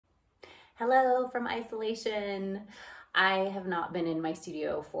Hello from isolation. I have not been in my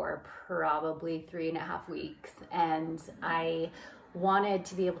studio for probably 3.5 weeks, and I wanted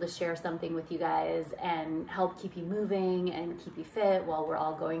to be able to share something with you guys and help keep you moving and keep you fit while we're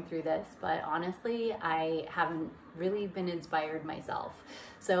all going through this. But honestly, I haven't really been inspired myself.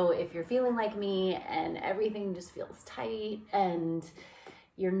 So if you're feeling like me and everything just feels tight and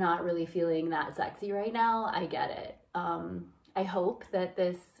you're not really feeling that sexy right now, I get it. I hope that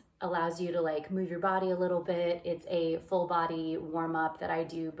this allows you to move your body a little bit. It's a full body warm up that I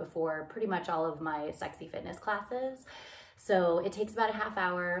do before pretty much all of my sexy fitness classes. So it takes about a half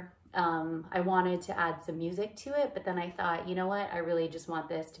hour. I wanted to add some music to it, but then I thought, you know what? I really just want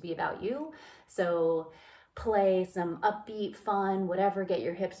this to be about you. So play some upbeat, fun, whatever, get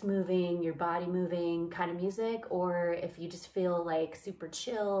your hips moving, your body moving kind of music. Or if you just feel like super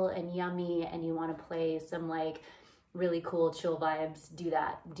chill and yummy and you want to play some really cool chill vibes, do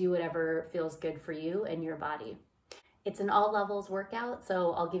that. Do whatever feels good for you and your body. It's an all levels workout,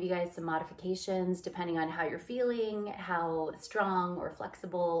 so I'll give you guys some modifications depending on how you're feeling, how strong or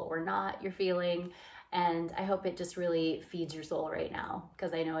flexible or not you're feeling, and I hope it just really feeds your soul right now,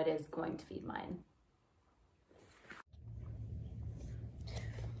 because I know it is going to feed mine.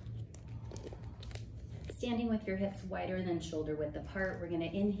 Standing with your hips wider than shoulder width apart, we're gonna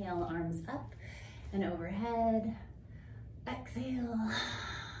inhale, arms up and overhead. Exhale,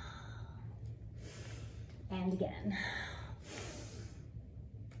 and again.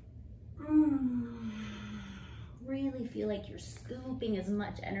 Really feel like you're scooping as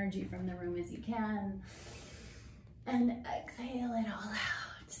much energy from the room as you can, and exhale it all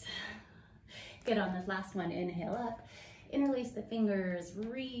out. Good. On this last one, inhale up, interlace the fingers,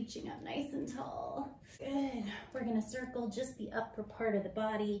 reaching up nice and tall. Good. We're gonna circle just the upper part of the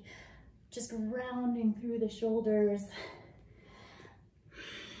body, just rounding through the shoulders.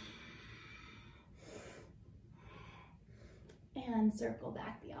 And circle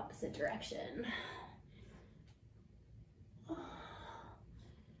back the opposite direction.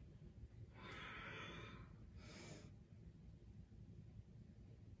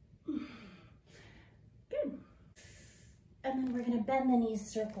 Good. And then we're gonna bend the knees,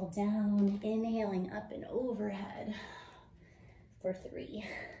 circle down, inhaling up and overhead for 3.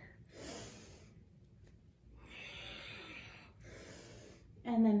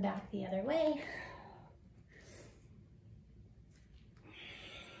 And then back the other way.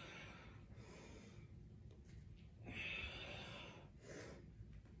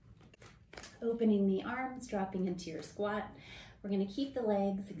 Opening the arms, dropping into your squat. We're gonna keep the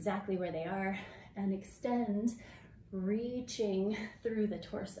legs exactly where they are and extend, reaching through the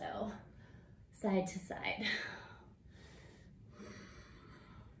torso, side to side.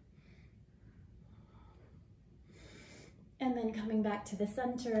 And then coming back to the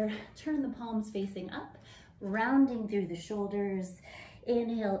center, turn the palms facing up, rounding through the shoulders.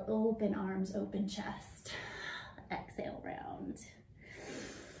 Inhale, open arms, open chest. Exhale, round.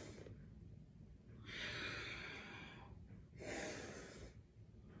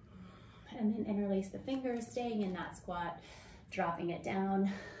 And then interlace the fingers, staying in that squat, dropping it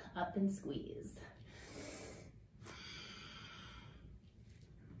down, up and squeeze.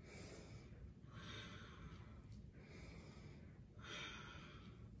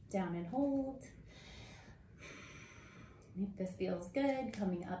 Down and hold. If this feels good,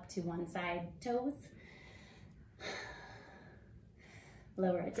 coming up to one side toes.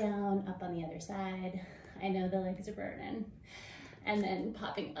 Lower it down, up on the other side. I know the legs are burning. And then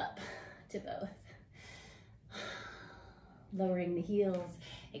popping up to both. Lowering the heels,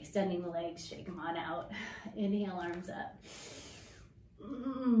 extending the legs, shake them on out. Inhale, arms up.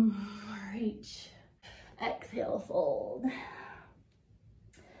 Reach. Exhale, fold.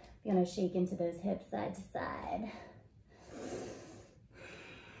 You're gonna shake into those hips side to side.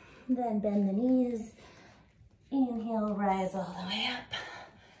 Then bend the knees. Inhale, rise all the way up.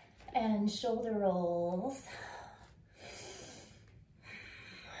 And shoulder rolls.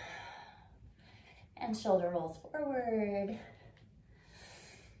 And shoulder rolls forward.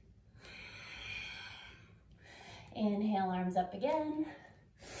 Inhale, arms up again.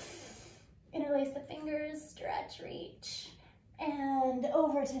 Interlace the fingers, stretch, reach. And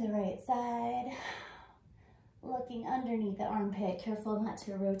over to the right side. Looking underneath the armpit, careful not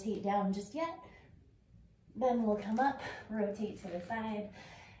to rotate down just yet. Then we'll come up, rotate to the side,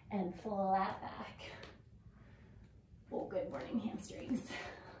 and flat back. Oh, good morning, hamstrings.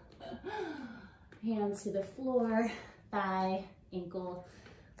 Hands to the floor, thigh, ankle,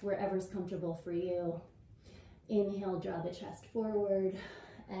 wherever's comfortable for you. Inhale, draw the chest forward.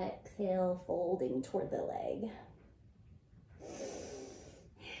 Exhale, folding toward the leg.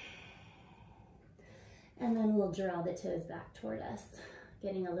 And then we'll draw the toes back toward us,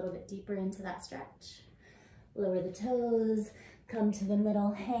 getting a little bit deeper into that stretch. Lower the toes, come to the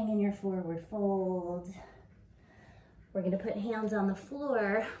middle, hang in your forward fold. We're gonna put hands on the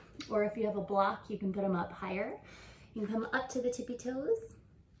floor, or if you have a block, you can put them up higher. You can come up to the tippy toes.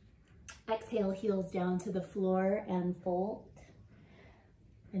 Exhale, heels down to the floor and fold.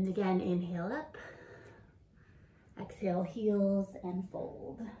 And again, inhale up. Exhale, heels and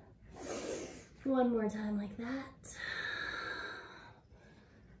fold. One more time like that.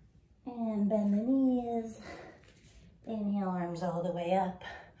 And bend the knees. Inhale, arms all the way up.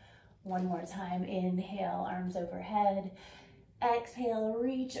 One more time, inhale, arms overhead. Exhale,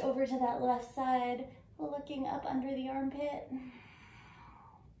 reach over to that left side, looking up under the armpit.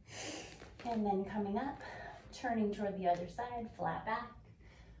 And then coming up, turning toward the other side, flat back.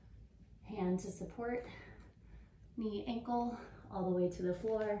 Hand to support, knee, ankle, all the way to the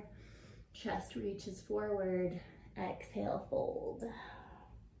floor. Chest reaches forward. Exhale, fold.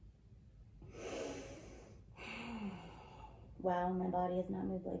 Wow, my body has not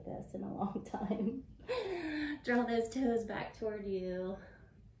moved like this in a long time. Draw those toes back toward you.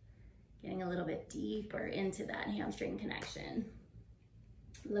 Getting a little bit deeper into that hamstring connection.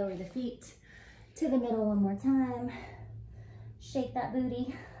 Lower the feet to the middle one more time. Shake that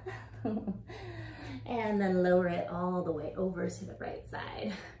booty. And then lower it all the way over to the right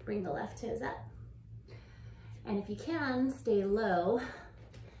side. Bring the left toes up. And if you can, stay low,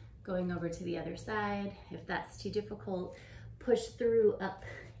 going over to the other side. If that's too difficult, push through up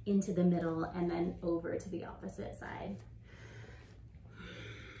into the middle and then over to the opposite side.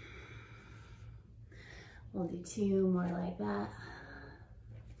 We'll do two more like that.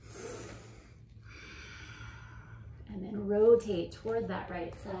 And then rotate toward that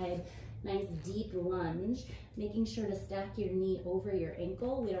right side. Nice deep lunge, making sure to stack your knee over your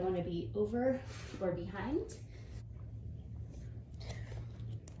ankle. We don't want to be over or behind.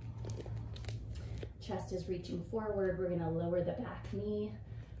 Chest is reaching forward. We're going to lower the back knee.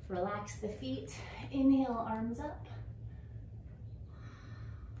 Relax the feet. Inhale, arms up.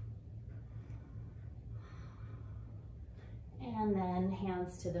 And then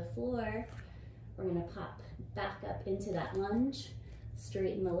hands to the floor. We're going to pop back up into that lunge.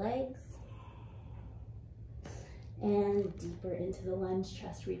 Straighten the legs. And deeper into the lunge,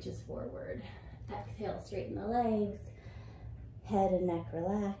 chest reaches forward. Exhale, straighten the legs. Head and neck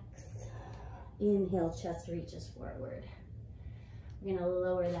relax. Inhale, chest reaches forward. We're gonna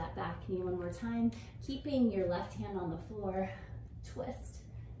lower that back knee one more time, keeping your left hand on the floor. Twist.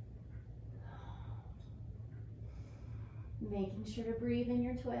 Making sure to breathe in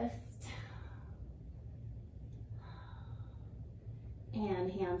your twist.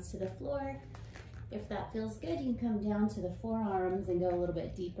 And hands to the floor. If that feels good, you can come down to the forearms and go a little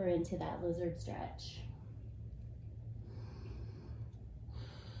bit deeper into that lizard stretch.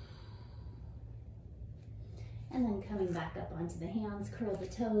 And then coming back up onto the hands, curl the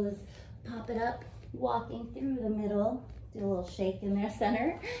toes, pop it up, walking through the middle. Do a little shake in their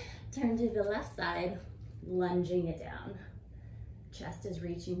center. Turn to the left side, lunging it down. Chest is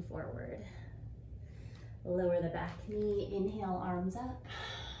reaching forward. Lower the back knee, inhale, arms up.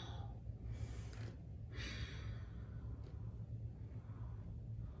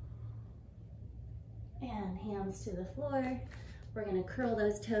 And hands to the floor. We're gonna curl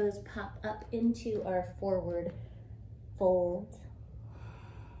those toes, pop up into our forward fold.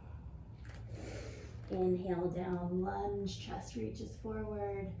 Inhale, down, lunge, chest reaches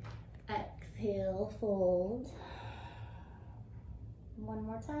forward. Exhale, fold. One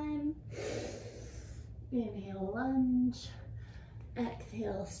more time. Inhale, lunge.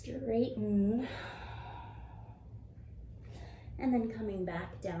 Exhale, straighten. And then coming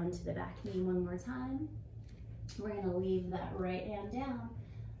back down to the back knee one more time. We're gonna leave that right hand down.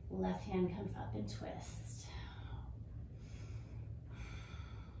 Left hand comes up and twist.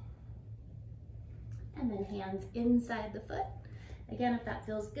 And then hands inside the foot. Again, if that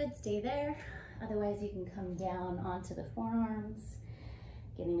feels good, stay there. Otherwise, you can come down onto the forearms,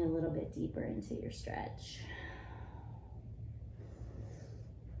 getting a little bit deeper into your stretch.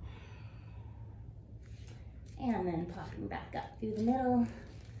 And then popping back up through the middle,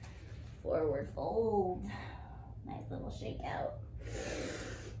 forward fold. Nice little shake out.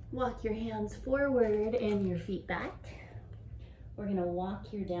 Walk your hands forward and your feet back. We're gonna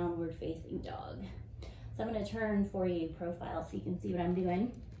walk your downward facing dog. So I'm gonna turn for you profile so you can see what I'm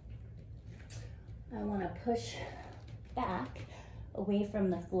doing. I wanna push back away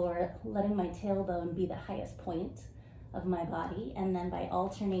from the floor, letting my tailbone be the highest point of my body. And then by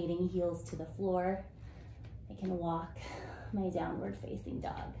alternating heels to the floor, I can walk my downward facing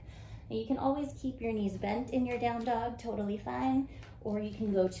dog. Now you can always keep your knees bent in your down dog, totally fine, or you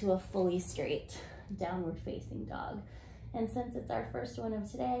can go to a fully straight downward facing dog. And since it's our first one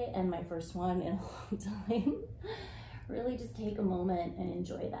of today and my first one in a long time, really just take a moment and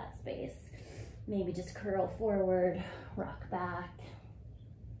enjoy that space. Maybe just curl forward, rock back.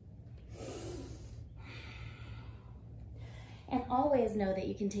 And always know that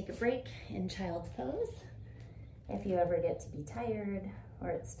you can take a break in child's pose if you ever get to be tired or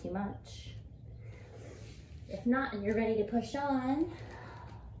it's too much. If not, and you're ready to push on,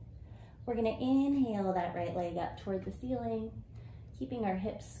 we're gonna inhale that right leg up toward the ceiling, keeping our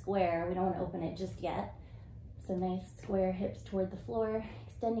hips square. We don't wanna open it just yet. So nice square hips toward the floor,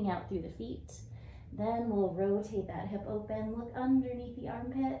 extending out through the feet. Then we'll rotate that hip open, look underneath the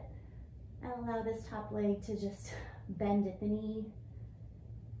armpit, and allow this top leg to just bend at the knee.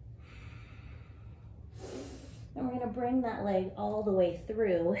 And we're gonna bring that leg all the way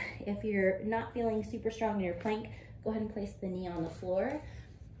through. If you're not feeling super strong in your plank, go ahead and place the knee on the floor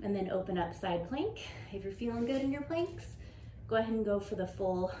and then open up side plank. If you're feeling good in your planks, go ahead and go for the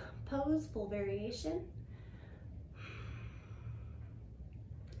full pose, full variation.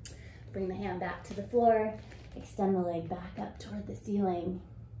 Bring the hand back to the floor, extend the leg back up toward the ceiling.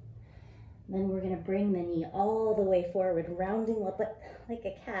 Then we're gonna bring the knee all the way forward, rounding up like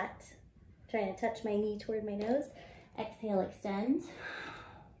a cat, trying to touch my knee toward my nose. Exhale, extend.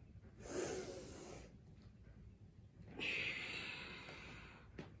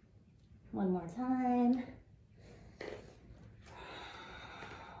 One more time.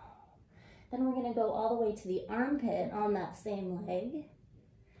 Then we're gonna go all the way to the armpit on that same leg.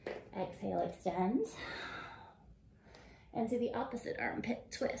 Exhale, extend. And to the opposite armpit,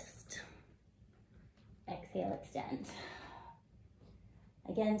 twist. Exhale, extend.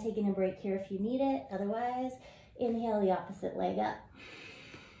 Again, taking a break here if you need it. Otherwise, inhale the opposite leg up.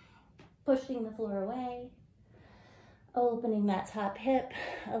 Pushing the floor away. Opening that top hip,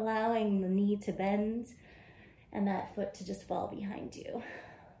 allowing the knee to bend and that foot to just fall behind you.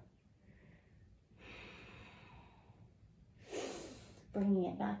 Bringing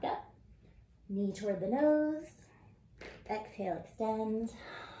it back up. Knee toward the nose. Exhale, extend.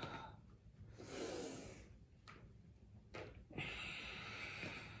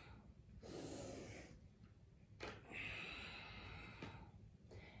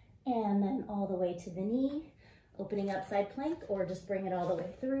 And then all the way to the knee, opening up side plank, or just bring it all the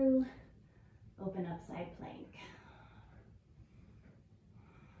way through. Open up side plank.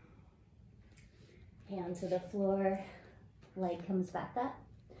 Hand to the floor, leg comes back up,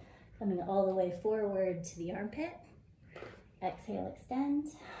 coming all the way forward to the armpit. Exhale, extend.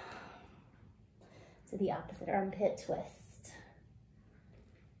 To the opposite armpit, twist.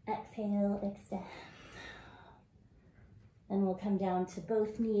 Exhale, extend. Then we'll come down to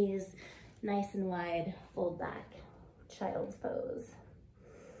both knees, nice and wide, fold back, child's pose.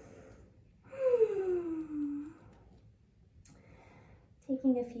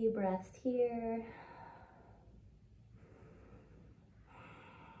 Taking a few breaths here.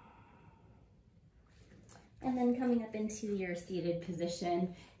 And then coming up into your seated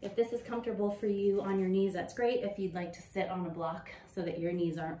position. If this is comfortable for you on your knees, that's great. If you'd like to sit on a block so that your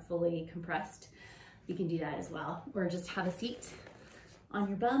knees aren't fully compressed, you can do that as well. Or just have a seat on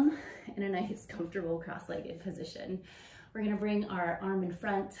your bum in a nice, comfortable cross-legged position. We're gonna bring our arm in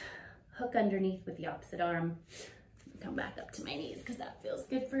front, hook underneath with the opposite arm, come back up to my knees because that feels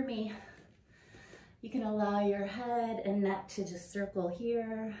good for me. You can allow your head and neck to just circle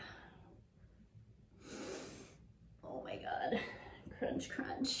here. Oh my God, crunch,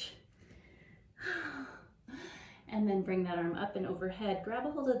 crunch. And then bring that arm up and overhead. Grab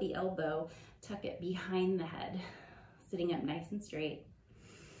a hold of the elbow, tuck it behind the head, sitting up nice and straight.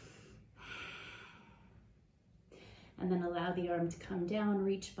 And then allow the arm to come down,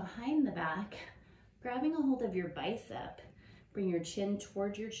 reach behind the back, grabbing a hold of your bicep. Bring your chin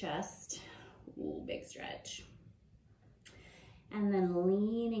towards your chest. Ooh, big stretch. And then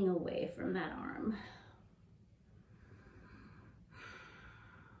leaning away from that arm.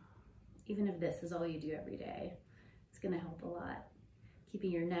 Even if this is all you do every day, it's gonna help a lot.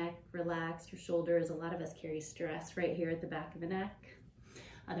 Keeping your neck relaxed, your shoulders. A lot of us carry stress right here at the back of the neck.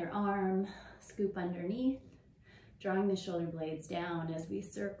 Other arm, scoop underneath, drawing the shoulder blades down as we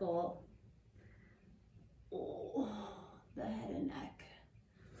circle the head and neck.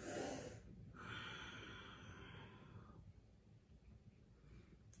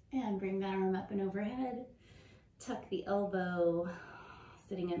 And bring that arm up and overhead. Tuck the elbow,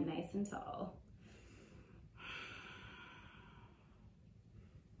 sitting up nice and tall.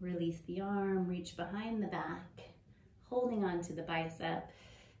 Release the arm, reach behind the back, holding on to the bicep,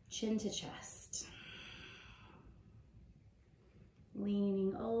 chin to chest.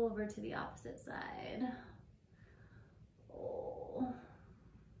 Leaning over to the opposite side. Oh.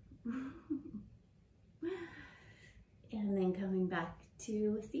 And then coming back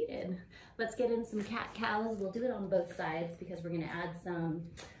to seated. Let's get in some cat-cows. We'll do it on both sides because we're gonna add some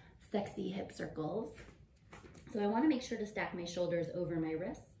sexy hip circles. So I wanna make sure to stack my shoulders over my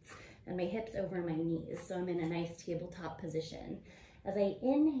wrists and my hips over my knees. So I'm in a nice tabletop position. As I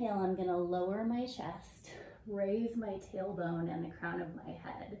inhale, I'm gonna lower my chest, raise my tailbone and the crown of my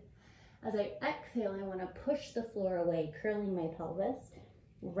head. As I exhale, I wanna push the floor away, curling my pelvis,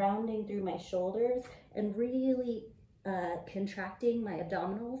 rounding through my shoulders, and really contracting my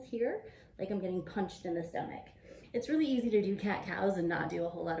abdominals here, like I'm getting punched in the stomach. It's really easy to do cat-cows and not do a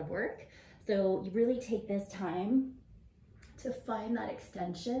whole lot of work. So you really take this time to find that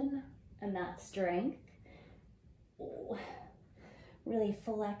extension and that strength. Ooh. Really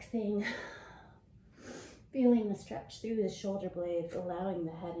flexing, feeling the stretch through the shoulder blades, allowing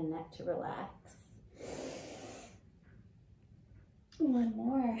the head and neck to relax. One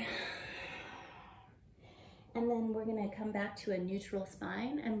more. And then we're gonna come back to a neutral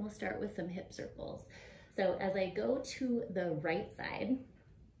spine and we'll start with some hip circles. So as I go to the right side,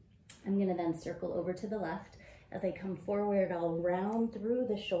 I'm gonna then circle over to the left. As I come forward, I'll round through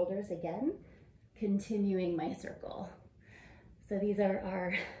the shoulders again, continuing my circle. So these are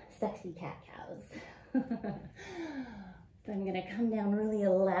our sexy cat-cows. So I'm gonna come down, really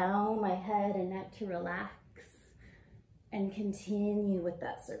allow my head and neck to relax and continue with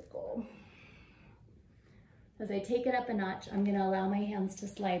that circle. As I take it up a notch, I'm gonna allow my hands to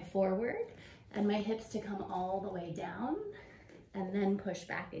slide forward and my hips to come all the way down and then push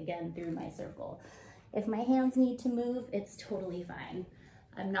back again through my circle. If my hands need to move, it's totally fine.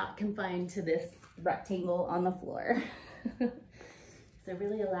 I'm not confined to this rectangle on the floor. So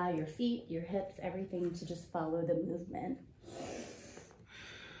really allow your feet, your hips, everything to just follow the movement.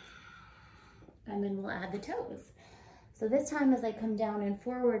 And then we'll add the toes. So this time as I come down and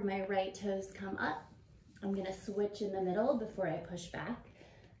forward, my right toes come up. I'm gonna switch in the middle before I push back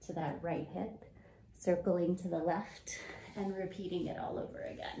to that right hip, circling to the left and repeating it all over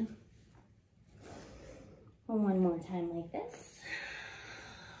again. One more time like this.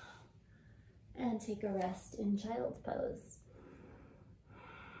 And take a rest in child's pose.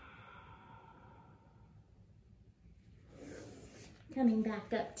 Coming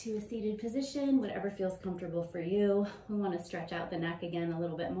back up to a seated position, whatever feels comfortable for you. We want to stretch out the neck again a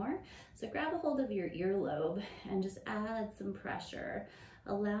little bit more. So grab a hold of your earlobe and just add some pressure,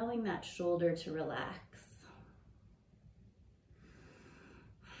 allowing that shoulder to relax.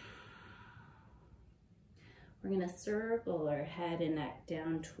 We're going to circle our head and neck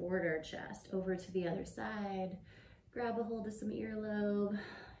down toward our chest, over to the other side. Grab a hold of some earlobe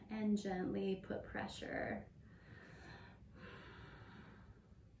and gently put pressure.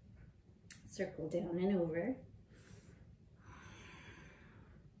 Circle down and over.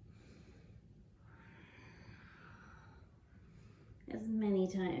 As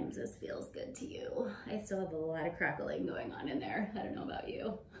many times as feels good to you. I still have a lot of crackling going on in there. I don't know about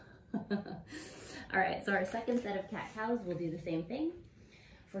you. All right, so our second set of cat-cows, we'll do the same thing.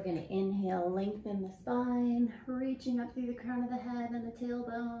 We're gonna inhale, lengthen the spine, reaching up through the crown of the head and the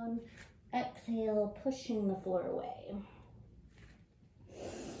tailbone. Exhale, pushing the floor away.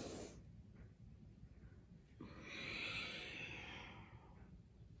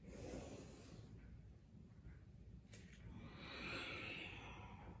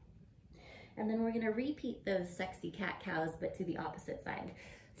 And then we're gonna repeat those sexy cat-cows, but to the opposite side.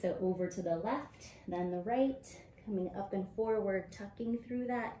 So over to the left, then the right, coming up and forward, tucking through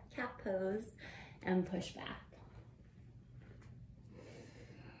that cat pose, and push back.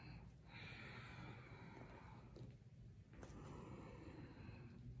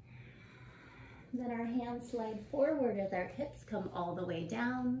 Then our hands slide forward as our hips come all the way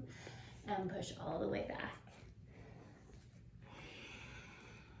down, and push all the way back.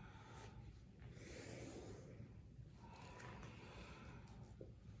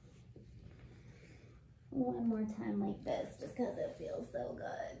 One more time like this, just because it feels so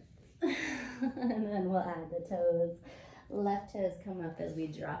good. And then we'll add the toes. Left toes come up as we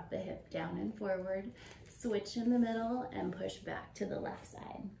drop the hip down and forward. Switch in the middle and push back to the left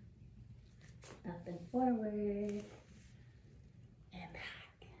side. Up and forward. And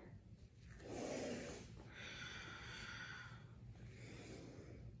back.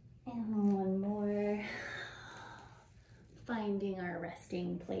 And one more. Finding our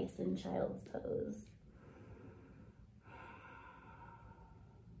resting place in child's pose.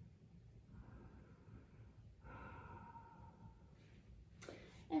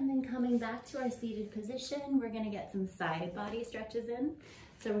 And then coming back to our seated position, we're gonna get some side body stretches in.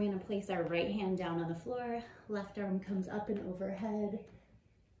 So we're gonna place our right hand down on the floor, left arm comes up and overhead,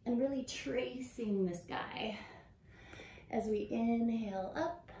 and really tracing the sky as we inhale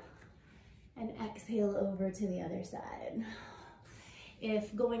up and exhale over to the other side.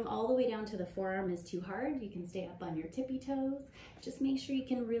 If going all the way down to the forearm is too hard, you can stay up on your tippy toes. Just make sure you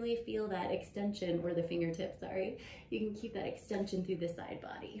can really feel that extension, or the fingertips, sorry. You can keep that extension through the side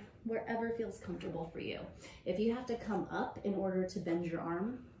body, wherever feels comfortable for you. If you have to come up in order to bend your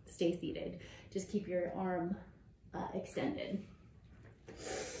arm, stay seated. Just keep your arm extended.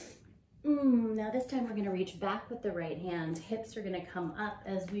 Now this time we're gonna reach back with the right hand. Hips are gonna come up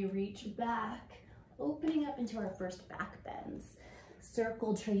as we reach back, opening up into our first back bends.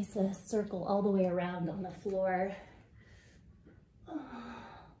 Circle, trace a circle all the way around on the floor.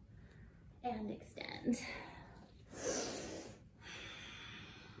 And extend.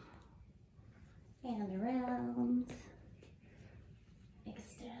 And around.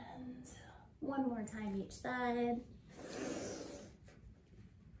 Extend. One more time each side.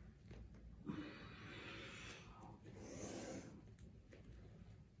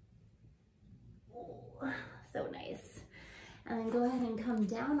 Oh, so nice. And then go ahead and come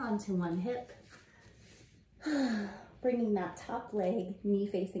down onto one hip, bringing that top leg, knee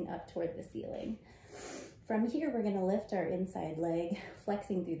facing up toward the ceiling. From here, we're gonna lift our inside leg,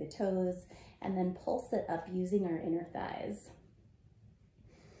 flexing through the toes, and then pulse it up using our inner thighs.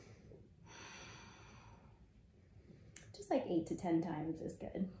 Just like 8 to 10 times is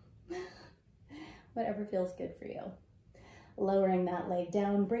good. Whatever feels good for you. Lowering that leg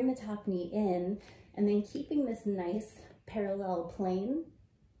down, bring the top knee in, and then keeping this nice parallel plane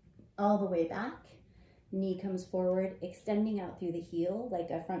all the way back. Knee comes forward, extending out through the heel like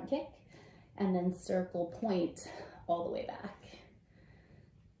a front kick, and then circle point all the way back.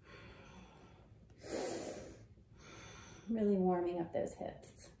 Really warming up those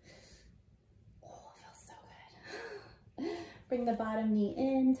hips. Oh, it feels so good. Bring the bottom knee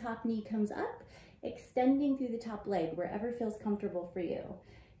in, top knee comes up, extending through the top leg, wherever feels comfortable for you.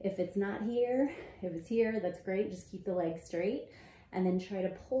 If it's not here, if it's here, that's great. Just keep the leg straight and then try to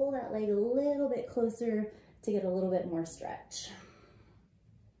pull that leg a little bit closer to get a little bit more stretch.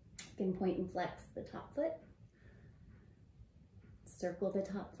 You can point and flex the top foot. Circle the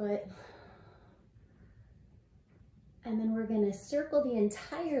top foot. And then we're gonna circle the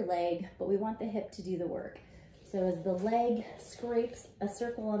entire leg, but we want the hip to do the work. So as the leg scrapes a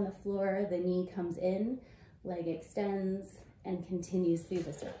circle on the floor, the knee comes in, leg extends, and continues through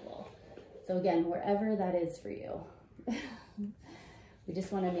the circle. So again, wherever that is for you. We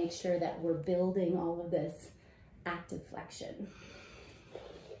just want to make sure that we're building all of this active flexion.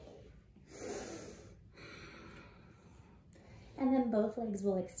 And then both legs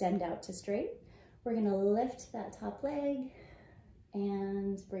will extend out to straight. We're going to lift that top leg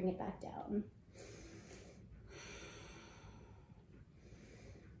and bring it back down.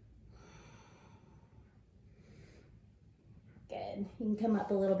 Good. You can come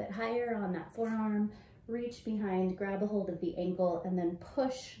up a little bit higher on that forearm, reach behind, grab a hold of the ankle, and then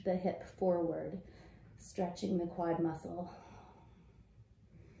push the hip forward, stretching the quad muscle.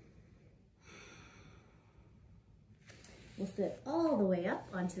 We'll sit all the way up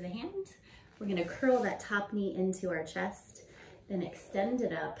onto the hand. We're gonna curl that top knee into our chest, then extend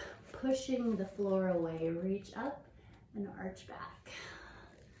it up, pushing the floor away, reach up and arch back.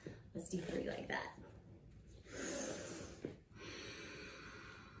 Let's do 3 like that.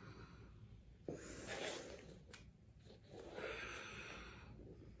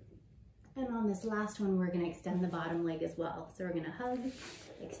 And on this last one, we're gonna extend the bottom leg as well. So we're gonna hug,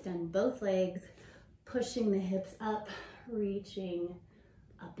 extend both legs, pushing the hips up, reaching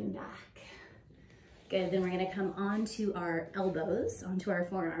up and back. Good, then we're gonna come onto our elbows, onto our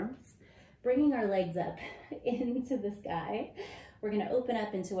forearms, bringing our legs up into the sky. We're gonna open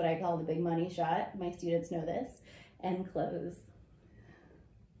up into what I call the big money shot. My students know this, and close.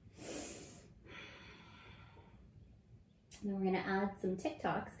 Then we're gonna add some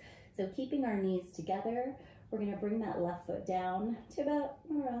TikToks. So keeping our knees together, we're gonna bring that left foot down to about,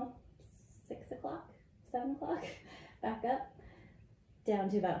 I don't know, 6 o'clock, 7 o'clock, back up, down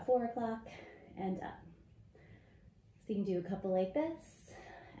to about 4 o'clock, and up. So you can do a couple like this,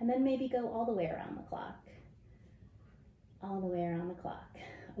 and then maybe go all the way around the clock. All the way around the clock.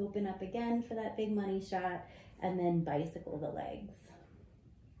 Open up again for that big money shot, and then bicycle the legs.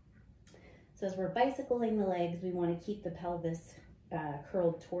 So as we're bicycling the legs, we wanna keep the pelvis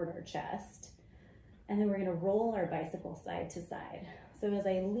curled toward our chest. And then we're gonna roll our bicycle side to side. So as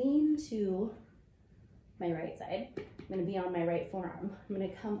I lean to my right side, I'm gonna be on my right forearm. I'm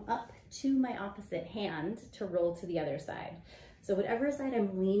gonna come up to my opposite hand to roll to the other side. So whatever side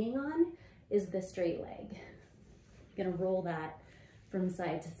I'm leaning on is the straight leg. I'm gonna roll that from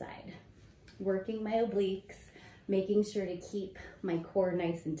side to side. Working my obliques, making sure to keep my core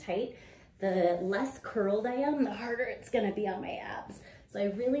nice and tight. The less curled I am, the harder it's gonna be on my abs. So I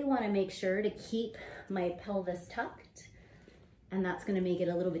really wanna make sure to keep my pelvis tucked, and that's gonna make it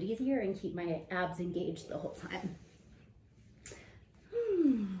a little bit easier and keep my abs engaged the whole time.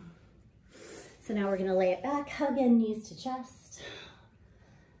 So now we're gonna lay it back, hug in, knees to chest.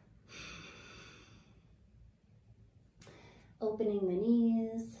 Opening the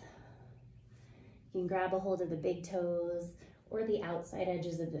knees. You can grab a hold of the big toes or the outside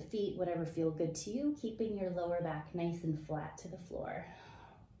edges of the feet, whatever feel good to you, keeping your lower back nice and flat to the floor.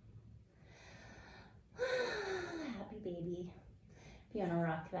 Happy baby. If you wanna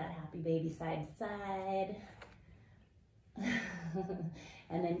rock that happy baby side to side.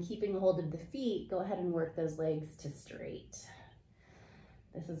 And then keeping a hold of the feet, go ahead and work those legs to straight.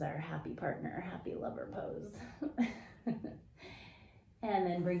 This is our happy partner, happy lover pose. And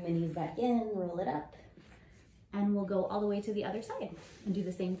then bring the knees back in, roll it up, and we'll go all the way to the other side and do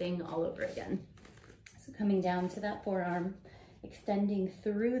the same thing all over again. So coming down to that forearm, extending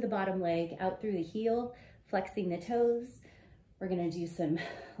through the bottom leg, out through the heel, flexing the toes. We're gonna do some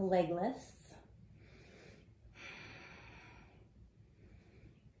leg lifts.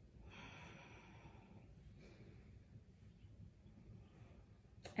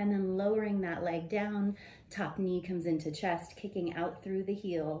 And then lowering that leg down, top knee comes into chest, kicking out through the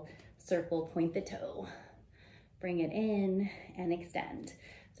heel, circle, point the toe. Bring it in and extend.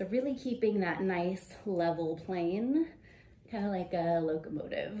 So really keeping that nice level plane, kind of like a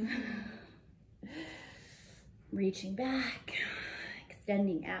locomotive. Reaching back,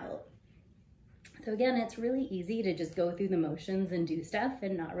 extending out. So again, it's really easy to just go through the motions and do stuff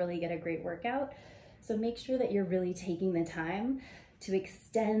and not really get a great workout. So make sure that you're really taking the time to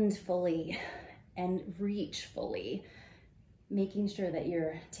extend fully and reach fully, making sure that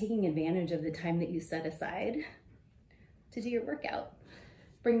you're taking advantage of the time that you set aside to do your workout.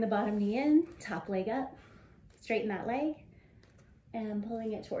 Bring the bottom knee in, top leg up, straighten that leg, and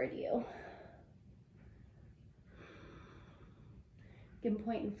pulling it toward you. You can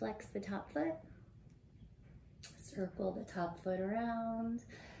point and flex the top foot, circle the top foot around,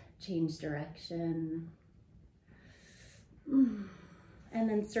 change direction. And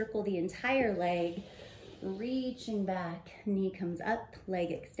then circle the entire leg, reaching back, knee comes up,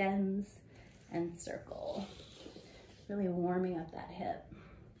 leg extends, and circle. Really warming up that hip,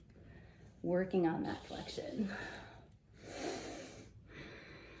 working on that flexion.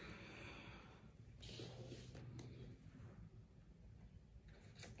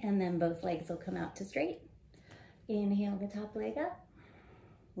 And then both legs will come out to straight. Inhale the top leg up,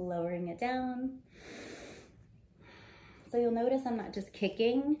 lowering it down. So you'll notice I'm not just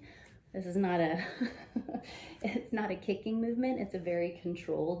kicking. This is not a, it's not a kicking movement. It's a very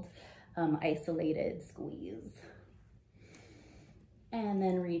controlled, isolated squeeze. And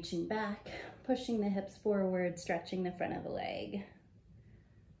then reaching back, pushing the hips forward, stretching the front of the leg.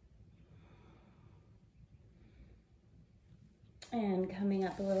 And coming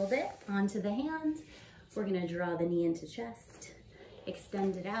up a little bit onto the hand, we're gonna draw the knee into chest,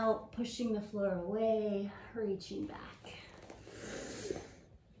 extend it out, pushing the floor away, reaching back.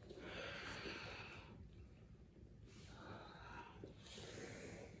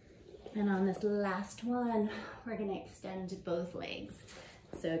 And on this last one, we're gonna extend both legs.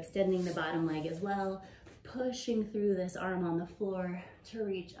 So extending the bottom leg as well, pushing through this arm on the floor to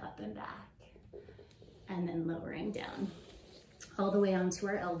reach up and back, and then lowering down. All the way onto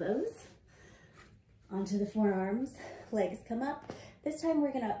our elbows, onto the forearms, legs come up. This time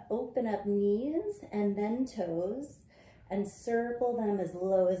we're gonna open up knees and then toes and circle them as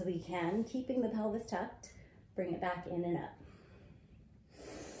low as we can, keeping the pelvis tucked. Bring it back in and up.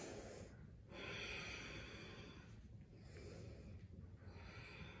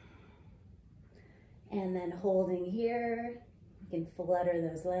 And then holding here, you can flutter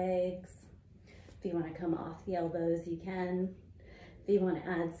those legs. If you want to come off the elbows, you can. If you want to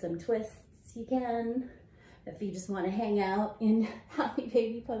add some twists, you can. If you just want to hang out in happy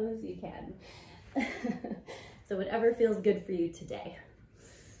baby pose, you can. So whatever feels good for you today.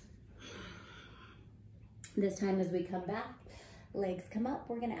 This time as we come back, legs come up,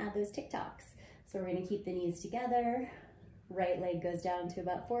 we're going to add those TikToks. So we're going to keep the knees together. Right leg goes down to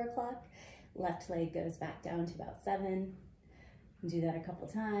about 4 o'clock. Left leg goes back down to about 7. Do that a couple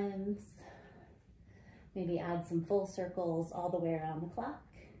times. Maybe add some full circles all the way around the clock.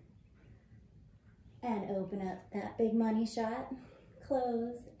 And open up that big money shot,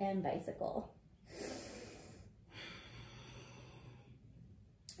 close, and bicycle.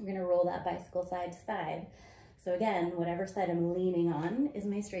 We're gonna roll that bicycle side to side. So again, whatever side I'm leaning on is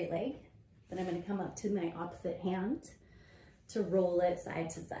my straight leg. Then I'm gonna come up to my opposite hand to roll it side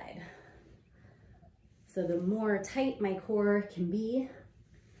to side. So the more tight my core can be,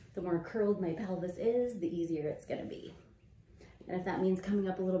 the more curled my pelvis is, the easier it's gonna be. And if that means coming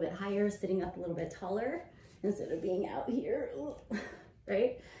up a little bit higher, sitting up a little bit taller, instead of being out here,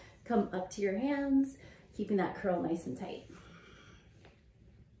 right? Come up to your hands, keeping that curl nice and tight.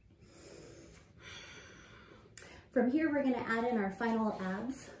 From here, we're gonna add in our final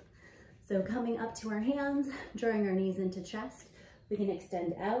abs. So coming up to our hands, drawing our knees into chest, we can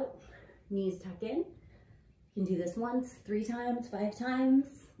extend out, knees tuck in. You can do this once, 3 times, 5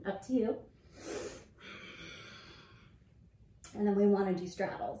 times, up to you. And then we wanna do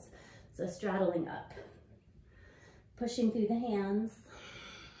straddles. So straddling up, pushing through the hands.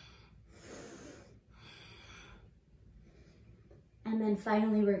 And then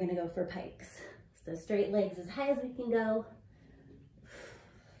finally, we're gonna go for pikes. So straight legs as high as we can go.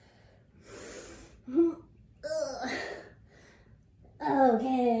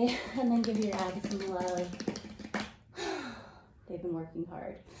 Okay, and then give your abs some love. They've been working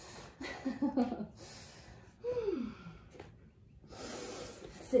hard.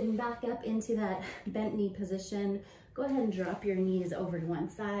 Sitting back up into that bent knee position, go ahead and drop your knees over to one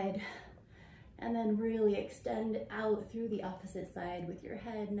side and then really extend out through the opposite side with your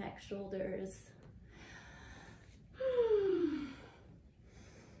head, neck, shoulders.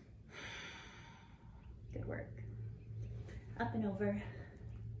 Good work. Up and over.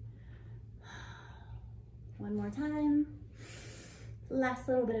 One more time. Last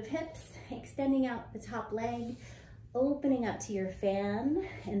little bit of hips, extending out the top leg, opening up to your fan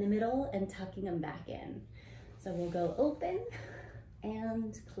in the middle and tucking them back in. So we'll go open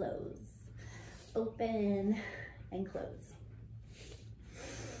and close. Open and close.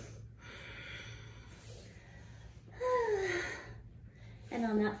 And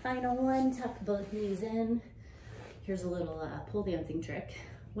on that final one, tuck both knees in. Here's a little pole dancing trick.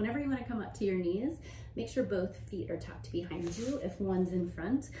 Whenever you want to come up to your knees, make sure both feet are tucked behind you. If one's in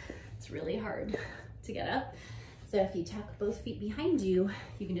front, it's really hard to get up. So if you tuck both feet behind you,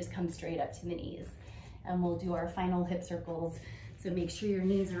 you can just come straight up to the knees. And we'll do our final hip circles. So make sure your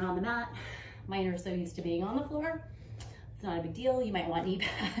knees are on the mat. Mine are so used to being on the floor. It's not a big deal. You might want knee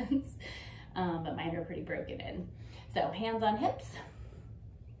pads, but mine are pretty broken in. So hands on hips.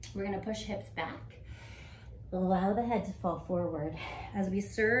 We're gonna push hips back. Allow the head to fall forward. As we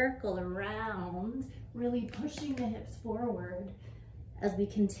circle around, really pushing the hips forward as we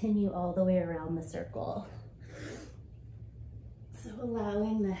continue all the way around the circle. So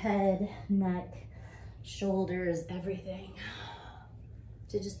allowing the head, neck, shoulders, everything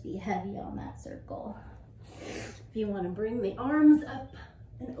to just be heavy on that circle. If you want to bring the arms up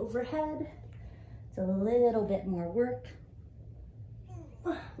and overhead, it's a little bit more work,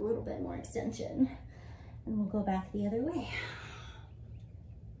 a little bit more extension, and we'll go back the other way.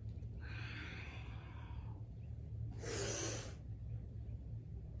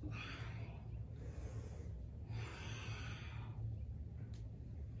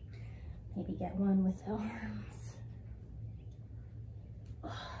 Maybe get one with the arms.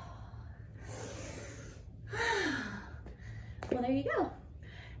 Well, there you go.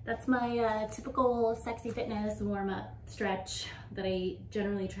 That's my typical Sexy Fitness warm-up stretch that I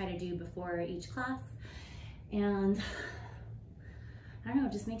generally try to do before each class. And I don't know,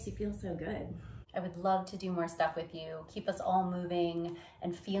 it just makes you feel so good. I would love to do more stuff with you, keep us all moving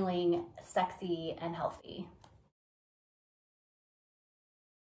and feeling sexy and healthy.